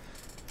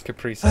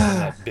 Capri Sun and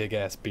that big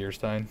ass beer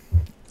stein.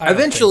 I don't think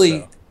Eventually,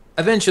 so.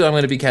 eventually, I'm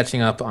going to be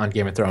catching up on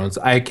Game of Thrones.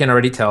 I can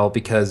already tell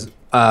because,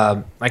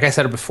 like I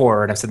said it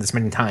before, and I've said this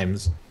many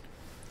times,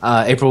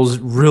 April's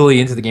really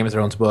into the Game of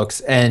Thrones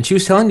books, and she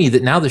was telling me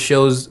that now the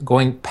show's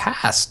going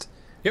past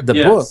Yep. the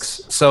Yes.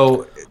 books,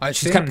 so I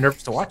she's kind of think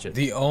nervous to watch it.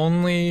 The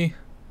only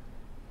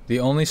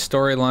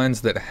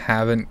storylines that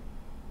haven't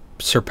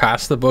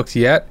surpassed the books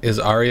yet is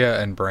Arya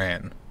and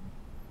Bran.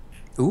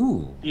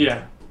 Ooh,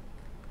 Yeah.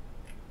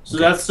 So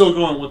that's still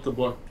going with the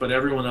book, but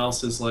everyone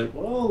else is like,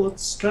 well,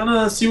 let's kind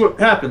of see what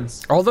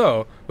happens.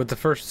 Although, with the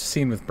first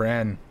scene with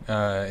Bran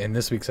in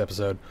this week's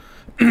episode,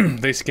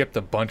 they skipped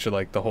a bunch of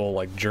like the whole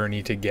like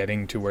journey to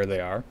getting to where they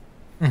are.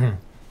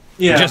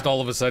 Yeah. Just all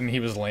of a sudden, he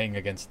was laying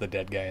against the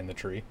dead guy in the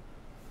tree.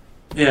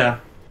 Yeah.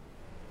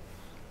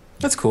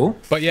 that's cool.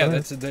 But yeah,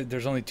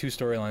 there's only two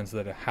storylines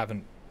that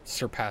haven't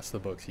surpassed the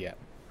books yet.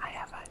 I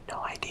have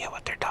no idea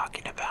what they're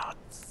talking about.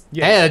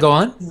 Yeah, Yeah, go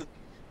on.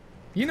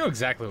 You know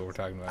exactly what we're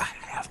talking about. I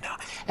have no.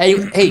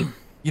 Hey,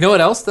 you know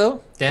what else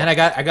though, Dan?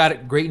 I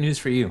got great news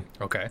for you.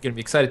 Okay. You're gonna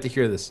be excited to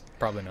hear this.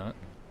 Probably not.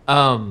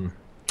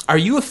 Are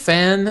you a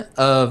fan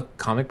of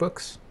comic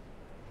books?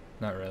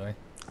 Not really.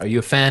 Are you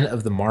a fan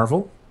of the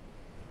Marvel?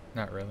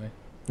 Not really.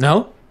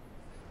 No?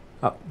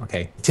 Oh,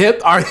 okay.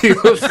 Tip, are you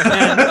a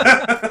fan?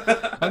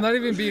 I'm not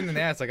even being an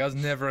ass. Like, I was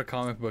never a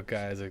comic book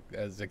guy as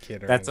a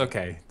kid. Or That's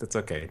anything. okay. That's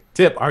okay.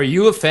 Tip, are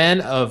you a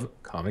fan of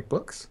comic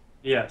books?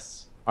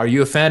 Yes. Are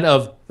you a fan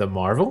of the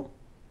Marvel?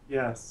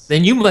 Yes.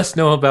 Then you must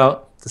know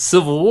about the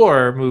Civil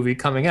War movie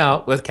coming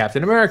out with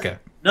Captain America.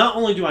 Not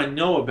only do I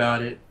know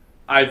about it,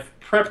 I've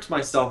prepped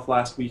myself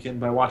last weekend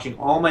by watching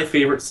all my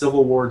favorite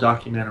Civil War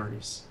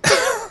documentaries.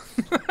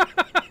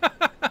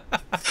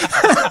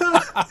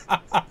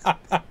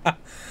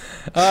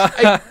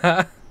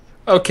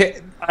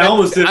 Okay. I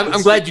almost did.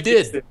 I'm glad you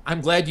did.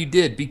 I'm glad you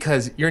did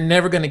because you're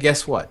never going to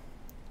guess what.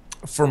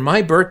 For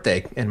my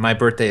birthday, and my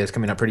birthday is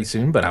coming up pretty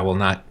soon, but I will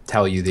not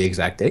tell you the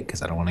exact date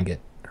because I don't want to get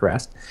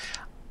harassed.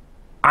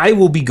 I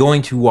will be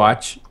going to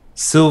watch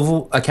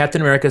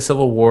Captain America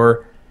Civil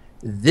War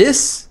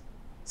this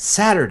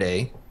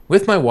Saturday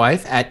with my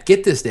wife at,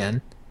 get this,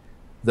 Dan,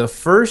 the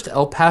first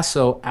El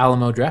Paso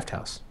Alamo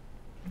Drafthouse.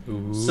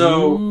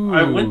 So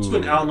I went to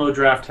an Alamo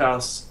Draft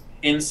House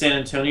in San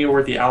Antonio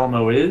where the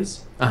Alamo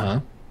is. Uh-huh.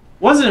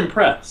 Wasn't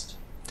impressed.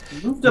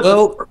 Moved up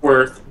Well, to Fort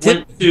Worth,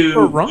 Tip, went you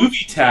were to wrong.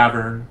 Movie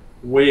Tavern,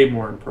 way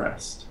more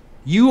impressed.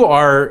 You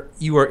are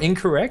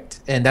incorrect,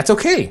 and that's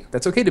okay.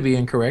 That's okay to be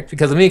incorrect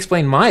because let me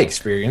explain my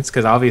experience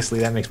because obviously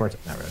that makes more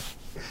sense. Not really.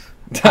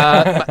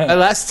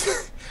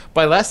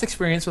 My last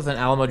experience with an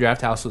Alamo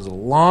Draft House was a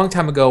long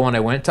time ago when I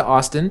went to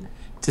Austin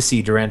to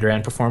see Duran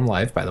Duran perform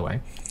live, by the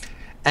way.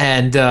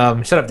 And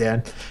shut up,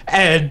 Dan.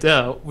 And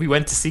we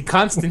went to see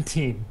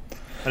Constantine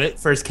when it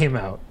first came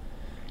out.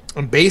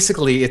 And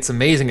basically, it's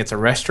amazing. It's a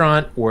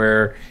restaurant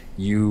where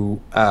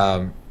you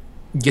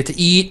get to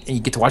eat and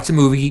you get to watch the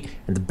movie.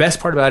 And the best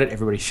part about it,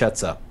 everybody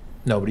shuts up.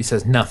 Nobody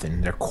says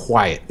nothing. They're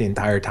quiet the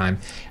entire time.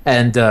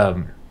 And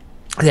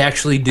they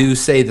actually do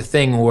say the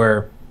thing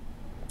where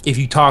if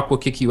you talk, we'll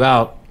kick you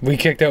out. We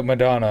kicked out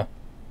Madonna.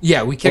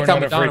 Yeah, we kicked We're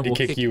out not Madonna. afraid to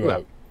We'll kick you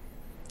out.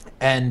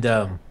 And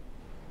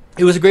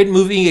it was a great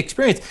movie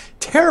experience.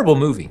 Terrible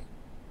movie.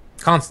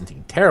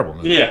 Constantine. Terrible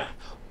movie. Yeah.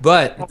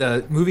 But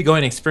the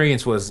movie-going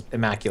experience was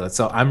immaculate.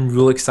 So I'm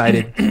real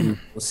excited to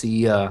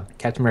see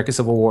Captain America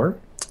Civil War.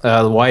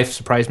 The wife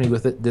surprised me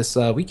with it this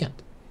weekend.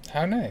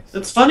 How nice.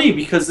 It's funny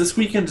because this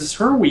weekend is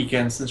her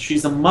weekend since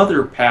she's a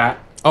mother, Pat.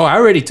 Oh, I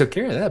already took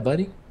care of that,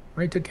 buddy.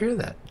 Already took care of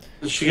that.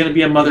 Is she going to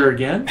be a mother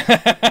again?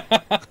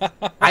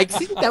 I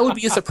think that would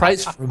be a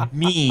surprise for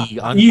me.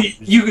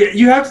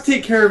 You have to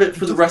take care of it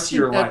for the rest of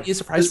your That'd life. be a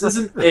surprise This for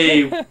isn't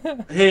a,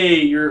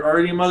 hey, you're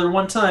already a mother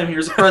one time,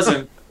 here's a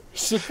present.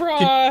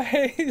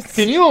 Surprise!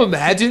 Can you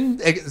imagine?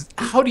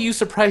 How do you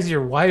surprise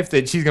your wife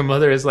that she's gonna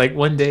mother is like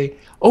one day,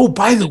 oh,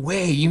 by the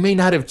way, you may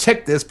not have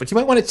checked this, but you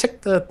might want to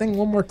check the thing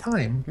one more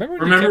time.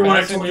 Remember when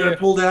I told you I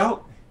pulled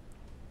out?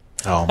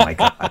 Oh my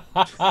god.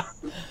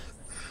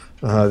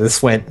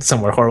 This went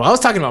somewhere horrible. I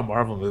was talking about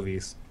Marvel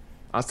movies.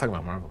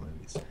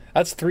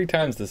 That's 3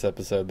 times this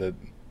episode that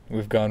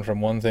we've gone from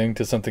one thing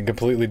to something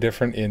completely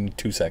different in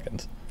 2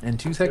 seconds. And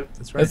 2 seconds.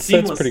 That's right.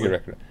 That's a pretty good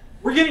record.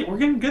 We're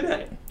getting good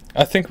at it.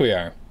 I think we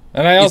are.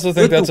 And I also It's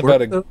think good to that's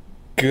about work, a though.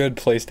 good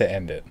place to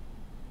end it.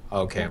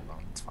 Okay, well,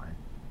 that's fine.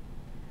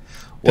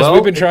 Because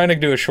we've been trying to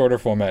do a shorter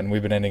format, and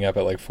we've been ending up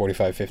at like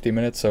 45, 50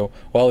 minutes. So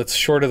while it's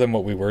shorter than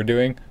what we were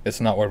doing,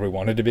 it's not where we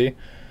wanted to be.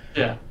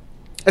 Yeah.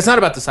 It's not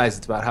about the size;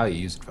 it's about how you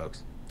use it,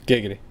 folks.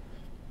 Giggity.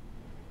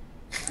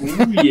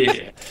 Ooh,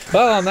 yeah.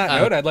 Well, on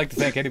that note, I'd like to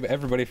thank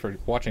everybody for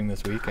watching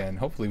this week, and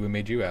hopefully we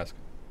made you ask.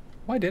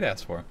 Why did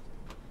ask for?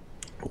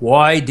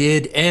 Why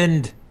did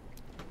end?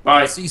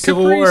 Bye. See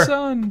Civil Capri War.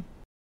 Sun.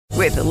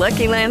 With the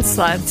Lucky Land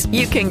Slots,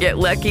 you can get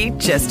lucky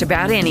just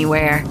about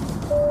anywhere.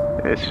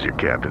 This is your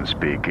captain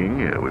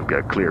speaking. We've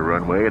got clear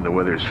runway and the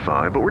weather's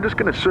fine, but we're just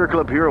going to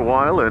circle up here a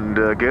while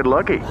and get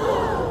lucky.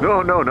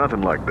 No,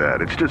 nothing like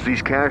that. It's just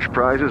these cash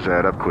prizes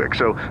add up quick.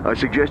 So I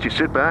suggest you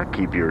sit back,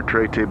 keep your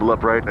tray table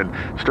upright, and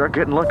start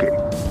getting lucky.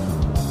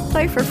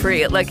 Play for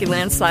free at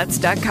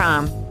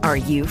LuckyLandSlots.com. Are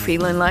you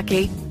feeling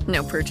lucky?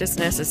 No purchase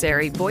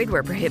necessary. Void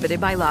where prohibited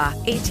by law.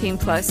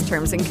 18+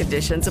 terms and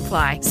conditions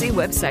apply. See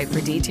website for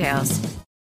details.